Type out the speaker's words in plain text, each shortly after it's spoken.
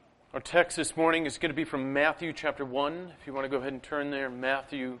Our text this morning is going to be from Matthew chapter 1. If you want to go ahead and turn there,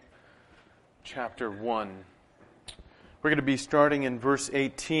 Matthew chapter 1. We're going to be starting in verse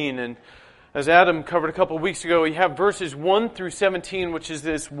 18. And as Adam covered a couple of weeks ago, we have verses 1 through 17, which is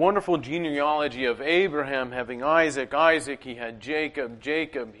this wonderful genealogy of Abraham having Isaac. Isaac, he had Jacob.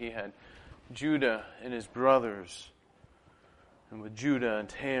 Jacob, he had Judah and his brothers. And with Judah and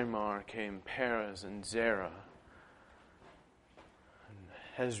Tamar came Perez and Zerah.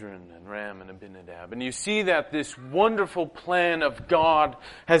 Hezron and Ram and Abinadab. And you see that this wonderful plan of God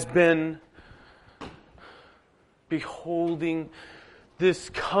has been beholding this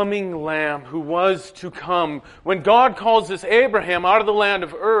coming Lamb who was to come. When God calls this Abraham out of the land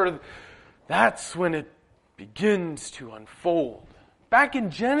of Ur, that's when it begins to unfold. Back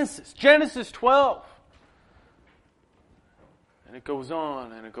in Genesis 12. And it goes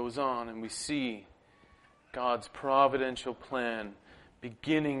on and it goes on, and we see God's providential plan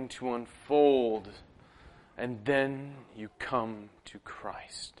beginning to unfold, and then you come to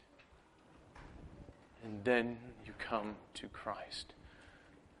Christ. And then you come to Christ.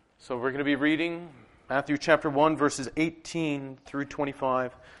 So we're going to be reading Matthew chapter 1, verses 18 through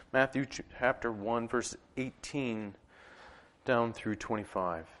 25. Matthew chapter 1, verse 18 down through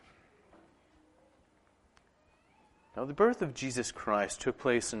 25. Now the birth of Jesus Christ took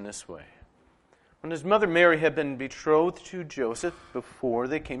place in this way. When his mother Mary had been betrothed to Joseph before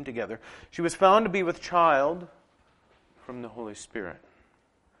they came together, she was found to be with child from the Holy Spirit.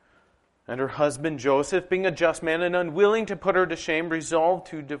 And her husband Joseph, being a just man and unwilling to put her to shame, resolved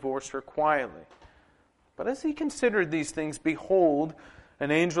to divorce her quietly. But as he considered these things, behold,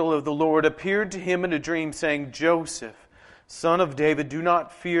 an angel of the Lord appeared to him in a dream, saying, Joseph, son of David, do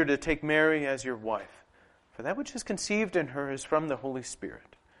not fear to take Mary as your wife, for that which is conceived in her is from the Holy Spirit.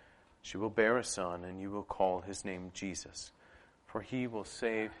 She will bear a son, and you will call his name Jesus, for he will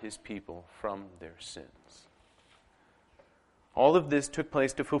save his people from their sins. All of this took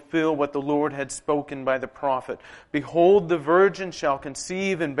place to fulfill what the Lord had spoken by the prophet. Behold, the virgin shall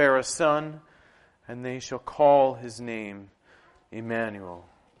conceive and bear a son, and they shall call his name Emmanuel,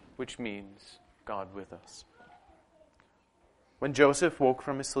 which means God with us. When Joseph woke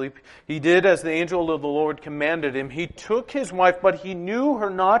from his sleep, he did as the angel of the Lord commanded him. He took his wife, but he knew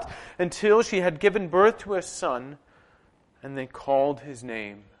her not until she had given birth to a son, and they called his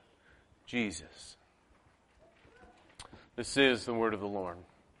name Jesus. This is the word of the Lord.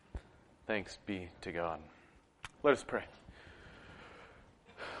 Thanks be to God. Let us pray.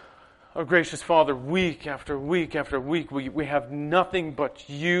 Our gracious Father, week after week after week, we have nothing but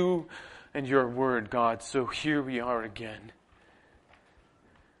you and your word, God. So here we are again.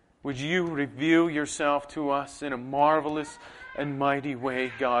 Would you reveal yourself to us in a marvelous and mighty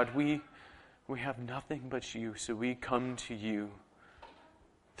way, God? We have nothing but you, so we come to you.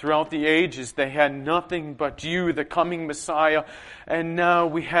 Throughout the ages, they had nothing but you, the coming Messiah. And now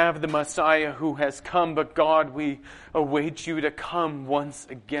we have the Messiah who has come. But God, we await you to come once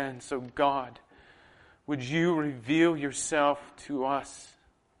again. So God, would you reveal yourself to us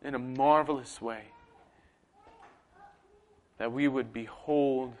in a marvelous way, that we would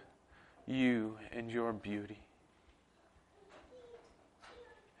behold you and your beauty.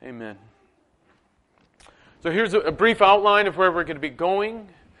 Amen. So here's a brief outline of where we're going to be going.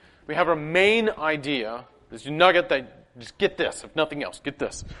 We have our main idea. This nugget that just get this, if nothing else, get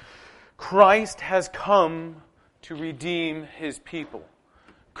this. Christ has come to redeem his people.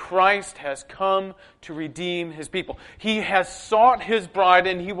 Christ has come to redeem his people. He has sought his bride,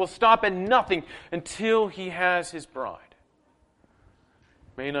 and he will stop at nothing until he has his bride.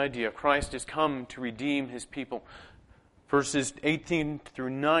 Main idea, Christ has come to redeem his people. Verses 18 through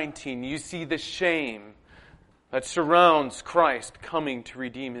 19, you see the shame that surrounds Christ coming to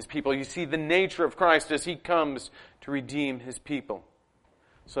redeem his people. You see the nature of Christ as he comes to redeem his people.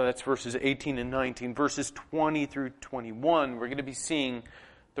 So that's verses 18 and 19. Verses 20 through 21, we're going to be seeing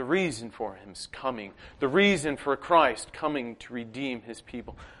the reason for his coming, the reason for Christ coming to redeem his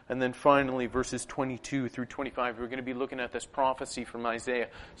people. And then finally, verses 22 through 25, we're going to be looking at this prophecy from Isaiah.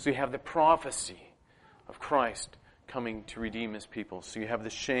 So you have the prophecy of Christ coming to redeem his people. So you have the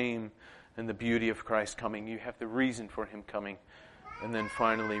shame and the beauty of Christ coming. You have the reason for him coming. And then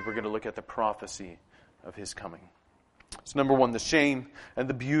finally, we're going to look at the prophecy of his coming. So number one, the shame and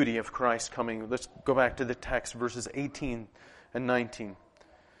the beauty of Christ coming. Let's go back to the text, verses 18 and 19.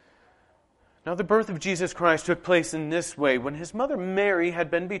 Now the birth of Jesus Christ took place in this way. When his mother Mary had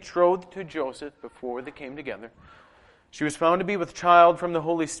been betrothed to Joseph before they came together, she was found to be with child from the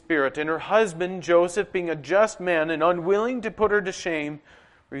Holy Spirit. And her husband Joseph, being a just man and unwilling to put her to shame,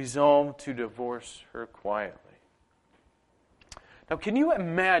 resolved to divorce her quietly. Now, can you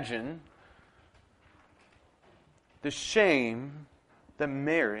imagine the shame that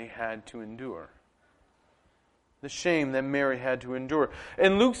Mary had to endure? The shame that Mary had to endure.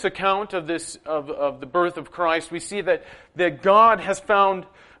 In Luke's account of this, of the birth of Christ, we see that God has found,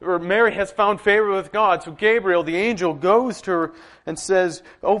 or Mary has found favor with God. So Gabriel, the angel, goes to her and says,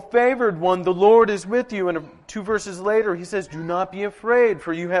 "O favored one, the Lord is with you." And 2 verses later, he says, "Do not be afraid,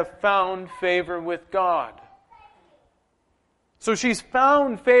 for you have found favor with God." So she's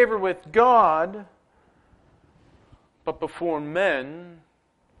found favor with God, but before men,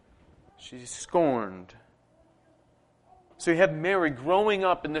 she's scorned. So you have Mary growing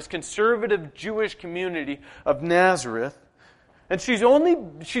up in this conservative Jewish community of Nazareth, and she's only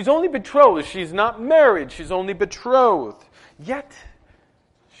betrothed. She's not married. She's only betrothed. Yet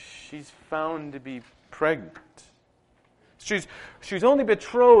she's found to be pregnant. She's only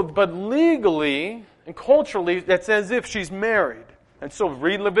betrothed, but legally and culturally, that's as if she's married. And so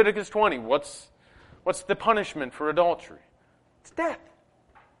read Leviticus 20. What's the punishment for adultery? It's death.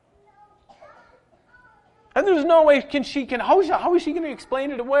 And there's no way how is she going to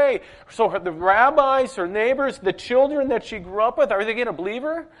explain it away? So the rabbis, her neighbors, the children that she grew up with, are they going to believe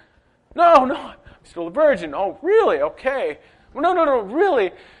her? No, I'm still a virgin. Oh, really? Okay. Well, no,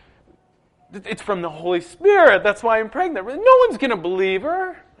 really. It's from the Holy Spirit. That's why I'm pregnant. No one's going to believe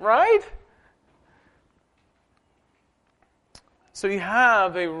her, right? So you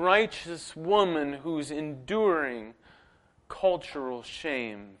have a righteous woman who's enduring cultural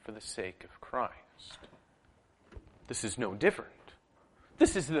shame for the sake of Christ. This is no different.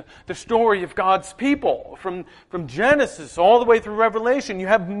 This is the story of God's people. From Genesis all the way through Revelation, you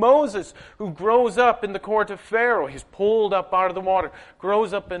have Moses who grows up in the court of Pharaoh. He's pulled up out of the water,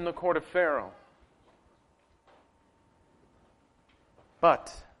 grows up in the court of Pharaoh.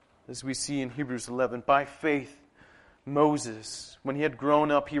 But, as we see in Hebrews 11, by faith, Moses, when he had grown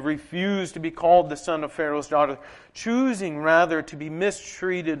up, he refused to be called the son of Pharaoh's daughter, choosing rather to be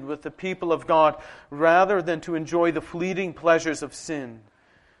mistreated with the people of God rather than to enjoy the fleeting pleasures of sin.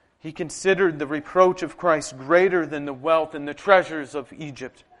 He considered the reproach of Christ greater than the wealth and the treasures of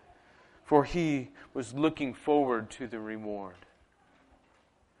Egypt, for he was looking forward to the reward.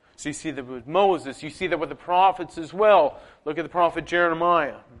 So you see that with Moses, you see that with the prophets as well. Look at the prophet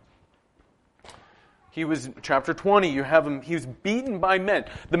Jeremiah. He was, chapter 20, you have him, he was beaten by men.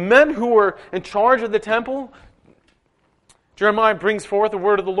 The men who were in charge of the temple, Jeremiah brings forth the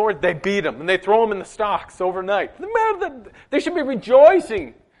word of the Lord, they beat him, and they throw him in the stocks overnight. They should be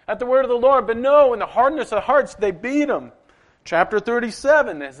rejoicing at the word of the Lord, but no, in the hardness of hearts, they beat him. Chapter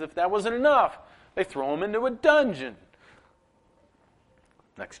 37, as if that wasn't enough, they throw him into a dungeon.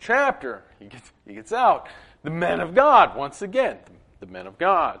 Next chapter, he gets out. The men of God, once again, the men of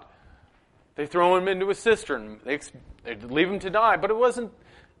God. They throw him into a cistern. They leave him to die. But it was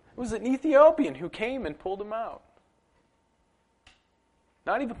an Ethiopian who came and pulled him out.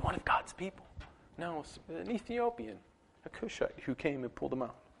 Not even one of God's people. No, an Ethiopian, a Cushite, who came and pulled him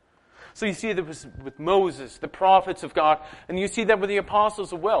out. So you see that with Moses, the prophets of God, and you see that with the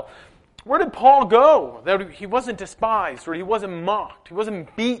apostles as well. Where did Paul go? That he wasn't despised, or he wasn't mocked, he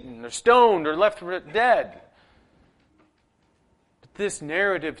wasn't beaten, or stoned, or left dead. This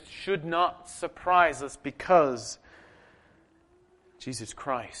narrative should not surprise us because Jesus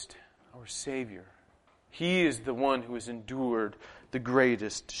Christ, our Savior, He is the one who has endured the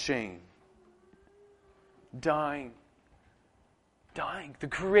greatest shame. Dying, the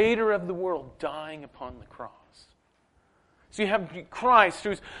Creator of the world dying upon the cross. So you have Christ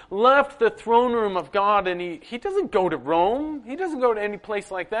who's left the throne room of God, and he doesn't go to Rome. He doesn't go to any place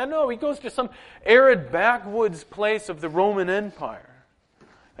like that. No, he goes to some arid backwoods place of the Roman Empire.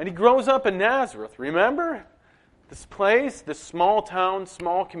 And he grows up in Nazareth. Remember? This place, this small town,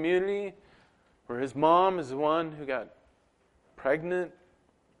 small community, where his mom is the one who got pregnant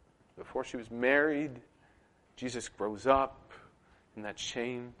before she was married. Jesus grows up in that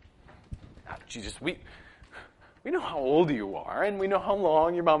shame. Jesus, we know how old you are, and we know how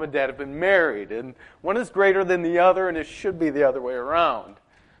long your mom and dad have been married, and one is greater than the other, and it should be the other way around.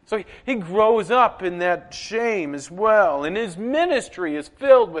 So he grows up in that shame as well, and his ministry is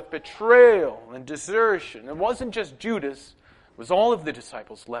filled with betrayal and desertion. It wasn't just Judas, it was all of the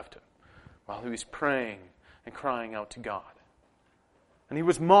disciples left him while he was praying and crying out to God. And he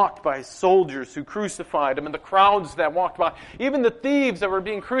was mocked by soldiers who crucified him, and the crowds that walked by. Even the thieves that were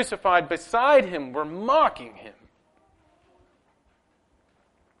being crucified beside him were mocking him.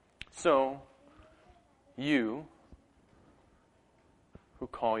 So, you who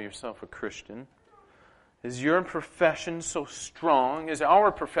call yourself a Christian, is your profession so strong? Is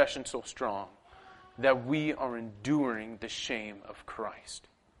our profession so strong that we are enduring the shame of Christ?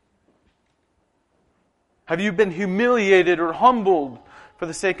 Have you been humiliated or humbled for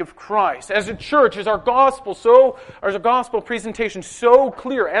the sake of Christ? As a church, is our gospel presentation so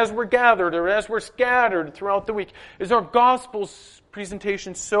clear as we're gathered or as we're scattered throughout the week? Is our gospel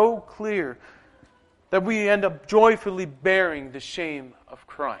presentation so clear that we end up joyfully bearing the shame of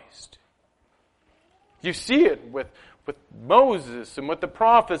Christ? You see it with Moses and with the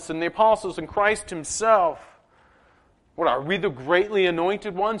prophets and the apostles and Christ himself. What, are we the greatly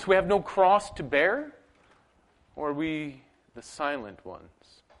anointed ones who have no cross to bear? Or are we the silent ones?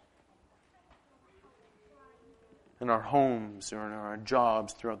 In our homes or in our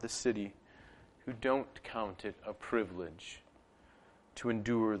jobs throughout the city, who don't count it a privilege to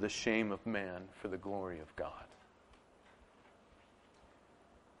endure the shame of man for the glory of God.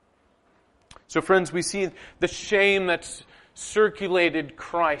 So friends, we see the shame that's circulated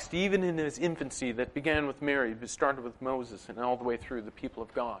Christ, even in his infancy, that began with Mary, but started with Moses and all the way through the people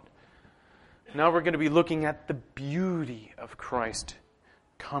of God. Now we're going to be looking at the beauty of Christ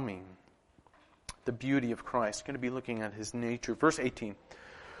coming. The beauty of Christ. We're going to be looking at his nature. Verse 18.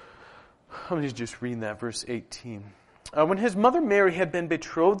 Let me just read that, verse 18. When his mother Mary had been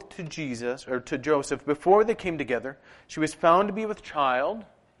betrothed to to Joseph, before they came together, she was found to be with child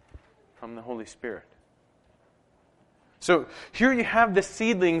from the Holy Spirit. So here you have the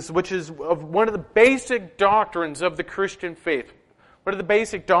seedlings, which is of one of the basic doctrines of the Christian faith. What are the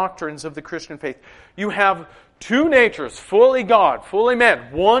basic doctrines of the Christian faith? You have two natures, fully God, fully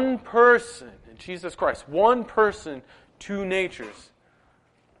man, one person in Jesus Christ. One person, two natures.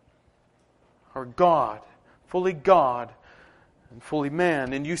 Our God and fully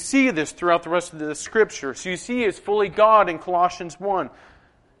man. And you see this throughout the rest of the Scripture. So you see He's fully God in Colossians 1.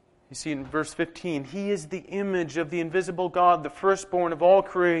 You see in verse 15, He is the image of the invisible God, the firstborn of all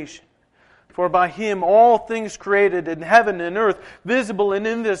creation. For by Him all things created in heaven and earth, visible and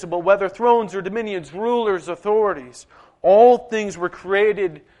invisible, whether thrones or dominions, rulers, authorities, all things were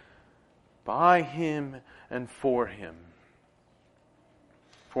created by Him and for Him.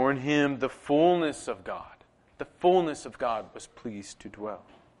 For in Him the fullness of God was pleased to dwell.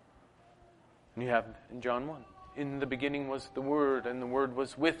 And you have in John 1, in the beginning was the Word, and the Word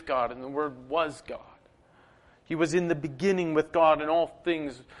was with God, and the Word was God. He was in the beginning with God, and all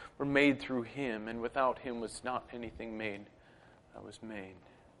things were made through Him, and without Him was not anything made that was made.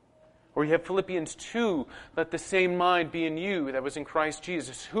 Or you have Philippians 2, let the same mind be in you that was in Christ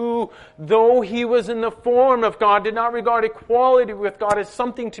Jesus, who, though He was in the form of God, did not regard equality with God as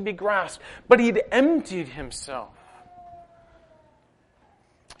something to be grasped, but He'd emptied Himself.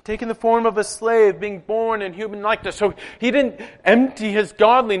 Taking the form of a slave, being born in human likeness. So He didn't empty His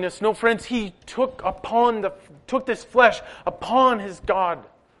godliness. No, friends, He took this flesh upon His God,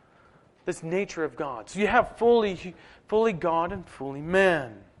 this nature of God. So you have fully God and fully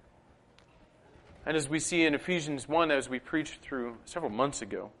man. And as we see in Ephesians 1, as we preached through several months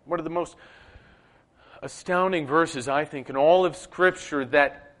ago, one of the most astounding verses, I think, in all of Scripture,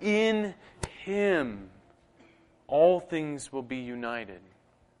 that in Him all things will be united.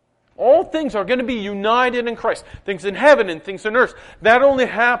 All things are going to be united in Christ. Things in heaven and things on earth. That only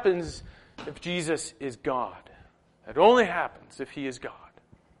happens if Jesus is God. That only happens if He is God.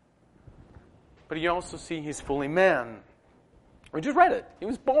 But you also see He's fully man. We just read it. He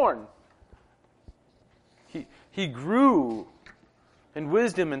was born. He grew in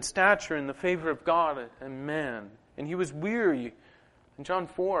wisdom and stature in the favor of God and man. And He was weary. In John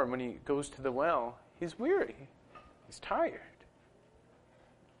 4, when He goes to the well, He's weary. He's tired.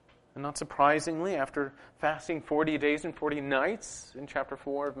 And not surprisingly, after fasting 40 days and 40 nights in chapter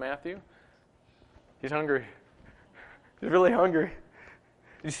 4 of Matthew, He's hungry. He's really hungry.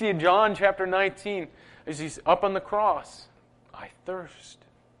 You see in John chapter 19, as He's up on the cross, I thirst.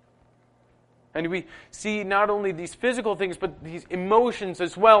 And we see not only these physical things, but these emotions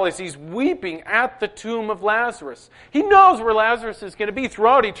as well, as He's weeping at the tomb of Lazarus. He knows where Lazarus is going to be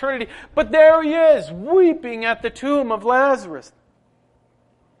throughout eternity, but there He is, weeping at the tomb of Lazarus.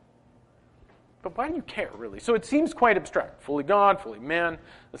 But why do you care, really? So it seems quite abstract. Fully God, fully man.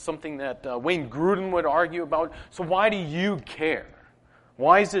 That's something that Wayne Grudem would argue about. So why do you care?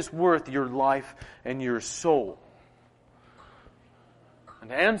 Why is this worth your life and your soul?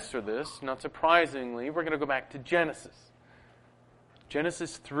 And to answer this, not surprisingly, we're going to go back to Genesis.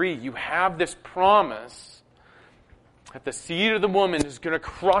 Genesis 3, you have this promise that the seed of the woman is going to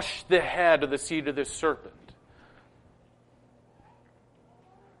crush the head of the seed of the serpent.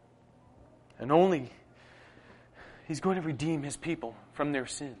 And only He's going to redeem His people from their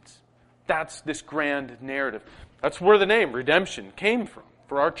sins. That's this grand narrative. That's where the name redemption came from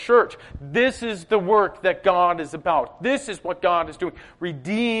for our church. This is the work that God is about. This is what God is doing,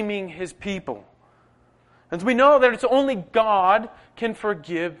 redeeming His people. And we know that it's only God can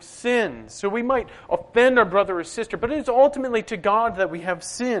forgive sins. So we might offend our brother or sister, but it is ultimately to God that we have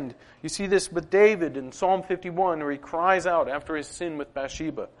sinned. You see this with David in Psalm 51, where he cries out after his sin with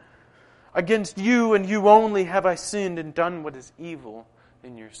Bathsheba. Against you and you only have I sinned and done what is evil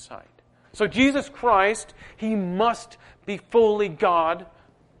in your sight. So Jesus Christ, He must be fully God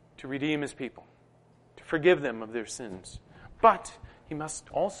to redeem His people, to forgive them of their sins. But He must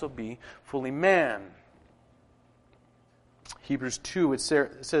also be fully man. Hebrews 2, it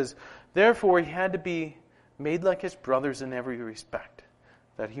says, therefore He had to be made like His brothers in every respect,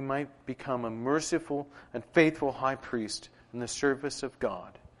 that He might become a merciful and faithful high priest in the service of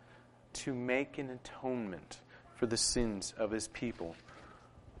God, to make an atonement for the sins of His people.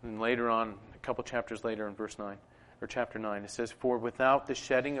 And later on, a couple chapters later in verse 9, or chapter 9, it says, for without the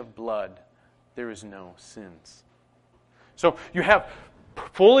shedding of blood, there is no sins. So you have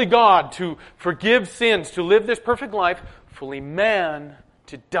fully God to forgive sins, to live this perfect life, fully man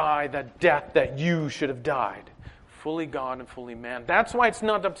to die that death that you should have died. Fully God and fully man. That's why it's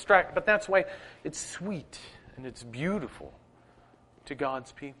not abstract, but that's why it's sweet and it's beautiful to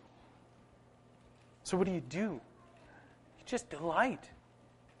God's people. So what do? You just delight.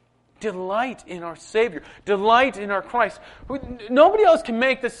 Delight in our Savior. Delight in our Christ. Nobody else can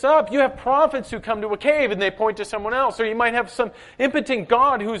make this up. You have prophets who come to a cave and they point to someone else. Or you might have some impotent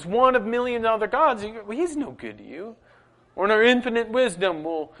God who's one of million other gods. He's no good to you. Or in our infinite wisdom,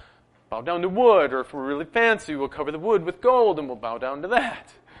 we'll bow down to wood. Or if we're really fancy, we'll cover the wood with gold and we'll bow down to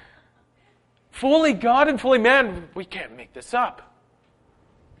that. Fully God and fully man, we can't make this up.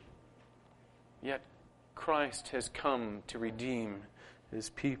 Yet Christ has come to redeem His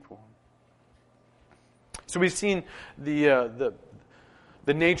people. So we've seen the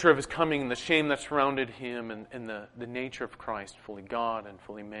nature of His coming and the shame that surrounded Him and the nature of Christ, fully God and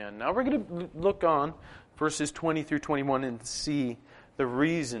fully man. Now we're going to look on verses 20 through 21 and see the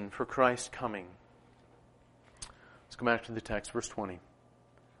reason for Christ coming. Let's go back to the text, verse 20.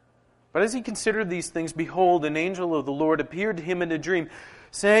 But as he considered these things, behold, an angel of the Lord appeared to him in a dream,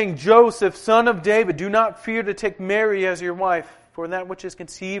 saying, Joseph, son of David, do not fear to take Mary as your wife, for that which is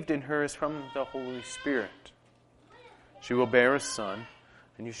conceived in her is from the Holy Spirit. She will bear a son,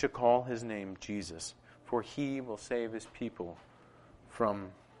 and you shall call his name Jesus, for he will save his people from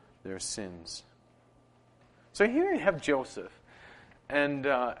their sins. So here you have Joseph, and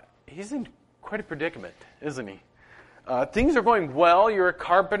he's in quite a predicament, isn't he? Things are going well. You're a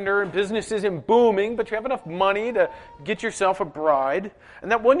carpenter and business isn't booming, but you have enough money to get yourself a bride.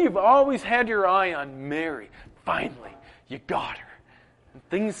 And that one you've always had your eye on, Mary, finally, you got her. And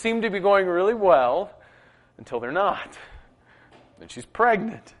things seem to be going really well until they're not. And she's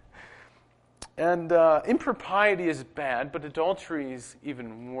pregnant. And impropriety is bad, but adultery is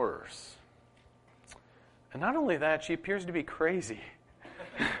even worse. And not only that, she appears to be crazy.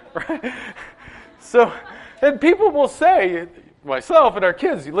 Right? So, and people will say, myself and our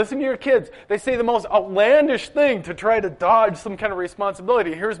kids, you listen to your kids, they say the most outlandish thing to try to dodge some kind of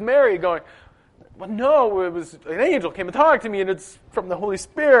responsibility. Here's Mary going, well, no, it was an angel came and talked to me, and it's from the Holy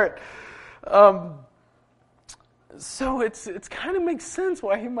Spirit. So it's kind of makes sense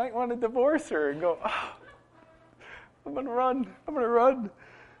why he might want to divorce her and go, oh, I'm going to run.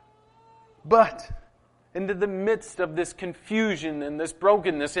 But into the midst of this confusion and this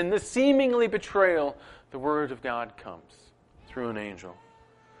brokenness and this seemingly betrayal, the Word of God comes through an angel.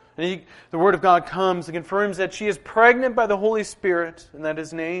 And the Word of God comes and confirms that she is pregnant by the Holy Spirit and that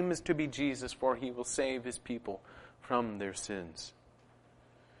His name is to be Jesus, for He will save His people from their sins.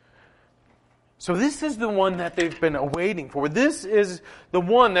 So this is the one that they've been awaiting for. This is the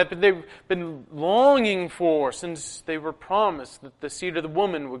one that they've been longing for since they were promised that the seed of the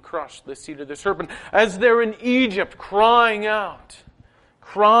woman would crush the seed of the serpent. As they're in Egypt crying out,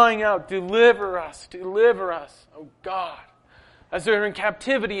 deliver us, oh God. As they're in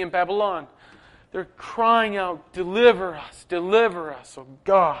captivity in Babylon, they're crying out, deliver us, oh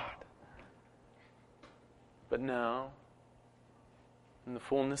God. But now, in the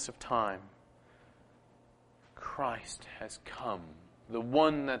fullness of time, Christ has come, the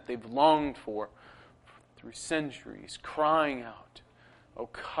one that they've longed for through centuries, crying out, O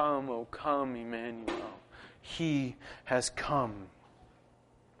come, Emmanuel. He has come.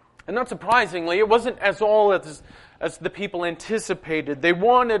 And not surprisingly, it wasn't as the people anticipated. They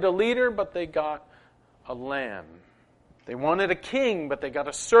wanted a leader, but they got a lamb. They wanted a king, but they got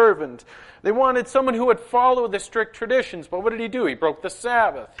a servant. They wanted someone who would follow the strict traditions, but what did he do? He broke the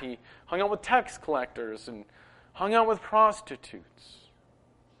Sabbath. He hung out with tax collectors and hung out with prostitutes.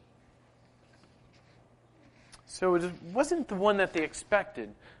 So it wasn't the one that they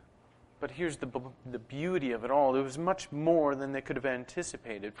expected. But here's the beauty of it all. It was much more than they could have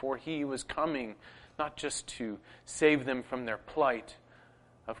anticipated, for he was coming not just to save them from their plight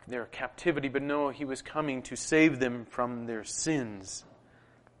of their captivity, but no, he was coming to save them from their sins.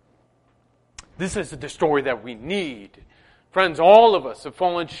 This is the story that we need. Friends, all of us have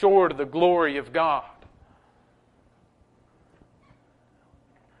fallen short of the glory of God.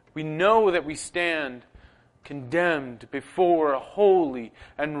 We know that we stand condemned before a holy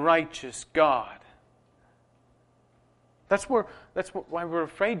and righteous God. Why we're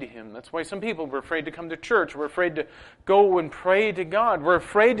afraid to Him. That's why some people were afraid to come to church. We're afraid to go and pray to God. We're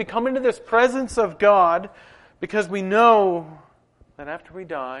afraid to come into this presence of God because we know that after we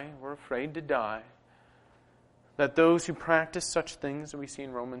die, we're afraid to die. That those who practice such things, that we see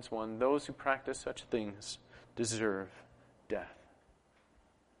in Romans 1, those who practice such things deserve death.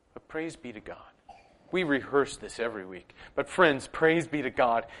 But praise be to God. We rehearse this every week. But friends, praise be to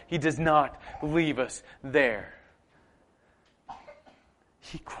God. He does not leave us there.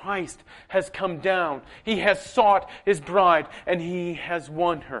 Christ has come down. He has sought His bride, and He has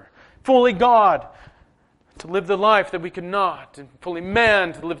won her. Fully God to live the life that we could not, and fully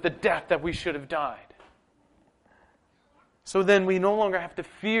man to live the death that we should have died. So then we no longer have to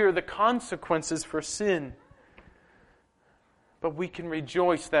fear the consequences for sin. But we can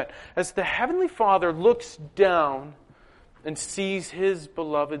rejoice that as the Heavenly Father looks down and sees His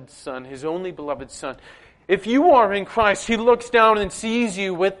beloved Son, His only beloved Son, if you are in Christ, He looks down and sees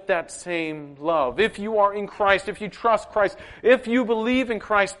you with that same love. If you are in Christ, if you trust Christ, if you believe in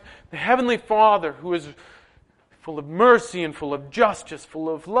Christ, the Heavenly Father, who is full of mercy and full of justice, full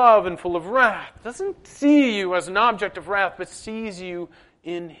of love and full of wrath, doesn't see you as an object of wrath, but sees you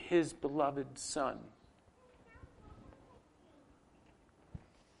in His beloved Son.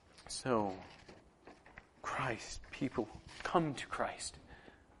 So, Christ, people, come to Christ.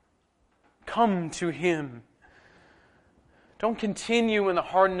 Come to Him. Don't continue in the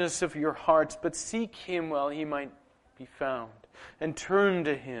hardness of your hearts, but seek Him while He might be found. And turn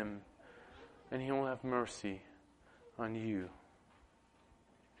to Him, and He will have mercy on you.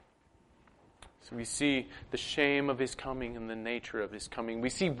 So we see the shame of His coming and the nature of His coming. We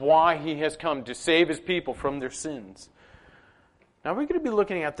see why He has come, to save His people from their sins. Now we're going to be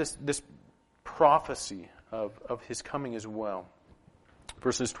looking at this prophecy of His coming as well.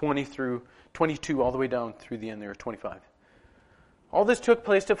 Verses 20 through 22 all the way down through the end there, 25. All this took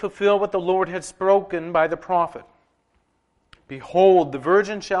place to fulfill what the Lord had spoken by the prophet. Behold, the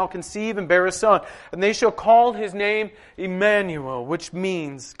virgin shall conceive and bear a son, and they shall call his name Emmanuel, which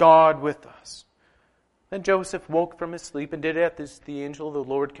means God with us. Then Joseph woke from his sleep and did as the angel of the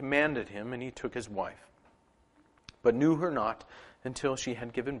Lord commanded him, and he took his wife, but knew her not until she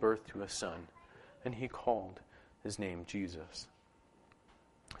had given birth to a son, and he called his name Jesus.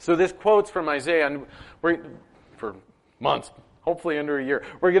 So this quote's from Isaiah, and for months, hopefully under a year,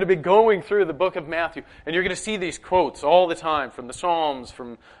 we're going to be going through the book of Matthew, and you're going to see these quotes all the time from the Psalms,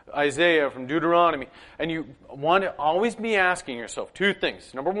 from Isaiah, from Deuteronomy, and you want to always be asking yourself two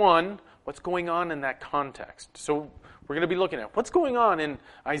things. Number one, what's going on in that context? So we're going to be looking at what's going on in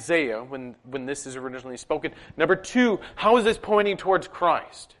Isaiah when this is originally spoken. Number two, how is this pointing towards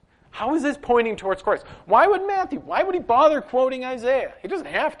Christ? How is this pointing towards Christ? Why would he bother quoting Isaiah? He doesn't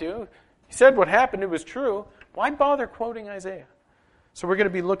have to. He said what happened, it was true. Why bother quoting Isaiah? So we're going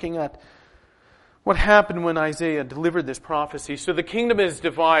to be looking at what happened when Isaiah delivered this prophecy. So the kingdom is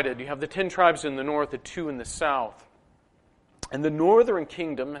divided. You have the 10 tribes in the north, the 2 in the south. And the northern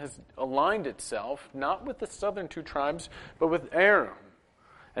kingdom has aligned itself, not with the southern 2 tribes, but with Aram.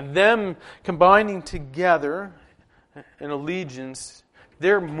 And them combining together in allegiance,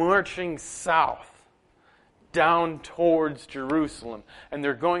 they're marching south, down towards Jerusalem. And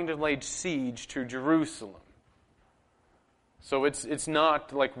they're going to lay siege to Jerusalem. So it's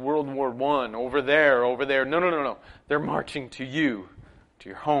not like World War I, over there. No. They're marching to you, to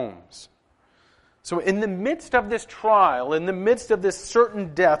your homes. So in the midst of this trial, in the midst of this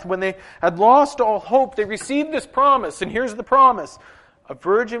certain death, when they had lost all hope, they received this promise. And here's the promise. A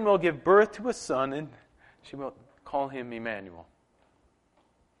virgin will give birth to a son, and she will call him Emmanuel.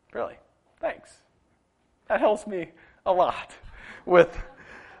 Really? Thanks. That helps me a lot. With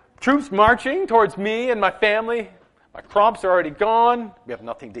troops marching towards me and my family, my crops are already gone, we have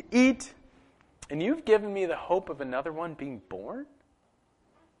nothing to eat, and you've given me the hope of another one being born?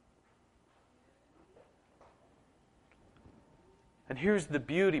 And here's the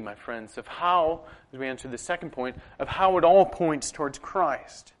beauty, my friends, of how, as we answer the second point, of how it all points towards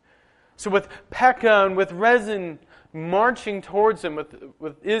Christ. So with Pekah and with Rezin marching towards them,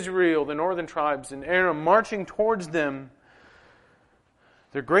 with Israel, the northern tribes, and Aram marching towards them,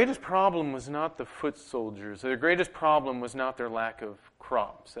 their greatest problem was not the foot soldiers. Their greatest problem was not their lack of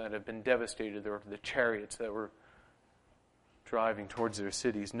crops that had been devastated, or the chariots that were driving towards their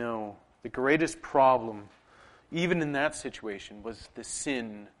cities. No, the greatest problem, even in that situation, was the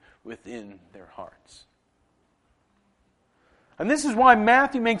sin within their hearts. And this is why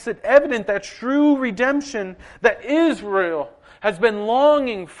Matthew makes it evident that true redemption that Israel has been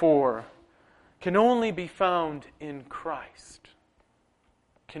longing for can only be found in Christ.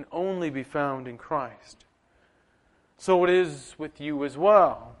 Can only be found in Christ. So it is with you as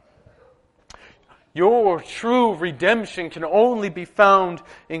well. Your true redemption can only be found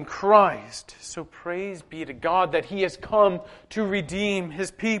in Christ. So praise be to God that He has come to redeem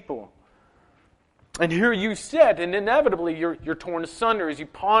His people. And here you sit, and inevitably you're torn asunder as you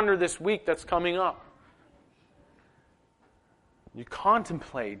ponder this week that's coming up. You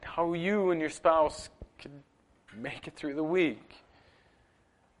contemplate how you and your spouse can make it through the week.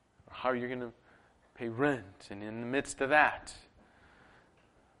 Or how you're going to pay rent. And in the midst of that,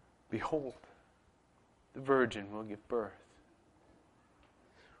 behold, the virgin will give birth.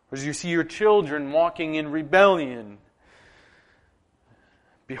 Or as you see your children walking in rebellion,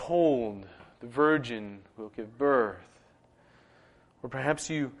 behold, the virgin will give birth. Or perhaps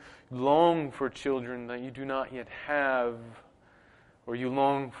you long for children that you do not yet have, or you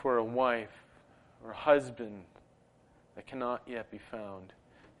long for a wife or a husband that cannot yet be found.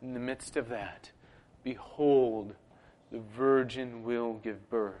 In the midst of that, behold, the virgin will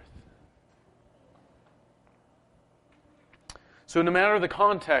give birth. So no matter the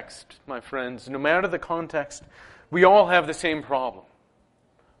context, my friends, no matter the context, we all have the same problem.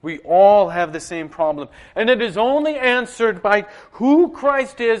 We all have the same problem. And it is only answered by who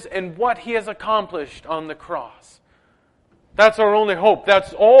Christ is and what He has accomplished on the cross. That's our only hope.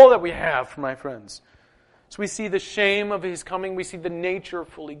 That's all that we have, my friends. So we see the shame of His coming. We see the nature of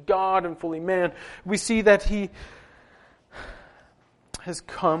fully God and fully man. We see that He has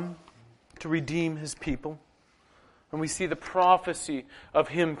come to redeem His people. And we see the prophecy of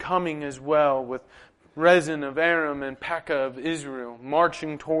Him coming as well, with Rezin of Aram and Pekah of Israel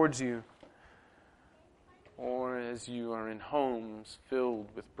marching towards you. Or as you are in homes filled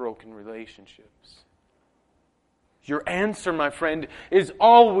with broken relationships. Your answer, my friend, is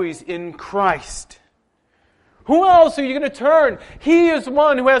always in Christ. Who else are you going to turn? He is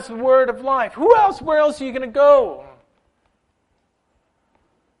one who has the word of life. Who else? Where else are you going to go?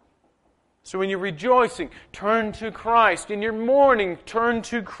 So when you're rejoicing, turn to Christ. In your mourning, turn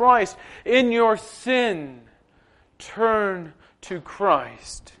to Christ. In your sin, turn to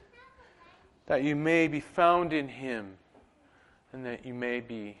Christ. That you may be found in Him and that you may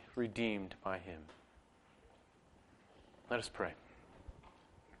be redeemed by Him. Let us pray.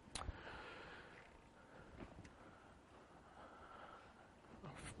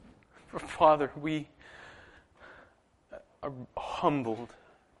 Father, we are humbled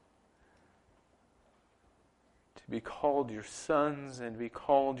to be called your sons and to be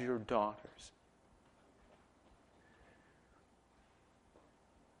called your daughters.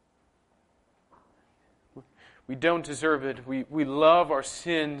 We don't deserve it. We love our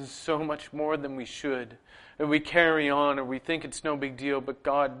sins so much more than we should. And we carry on, or we think it's no big deal. But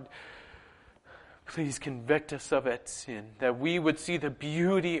God, please convict us of that sin, that we would see the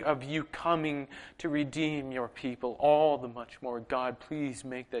beauty of you coming to redeem your people all the much more. God, please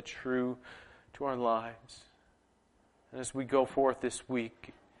make that true to our lives. And as we go forth this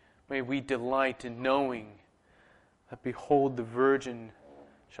week, may we delight in knowing that, behold, the virgin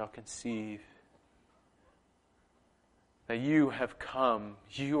shall conceive. That you have come.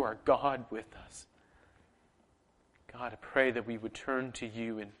 You are God with us. God, I pray that we would turn to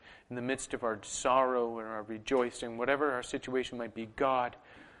you in the midst of our sorrow and our rejoicing, whatever our situation might be. God,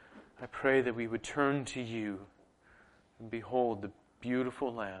 I pray that we would turn to you and behold the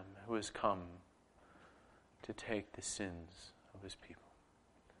beautiful Lamb who has come to take the sins of His people.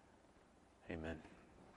 Amen.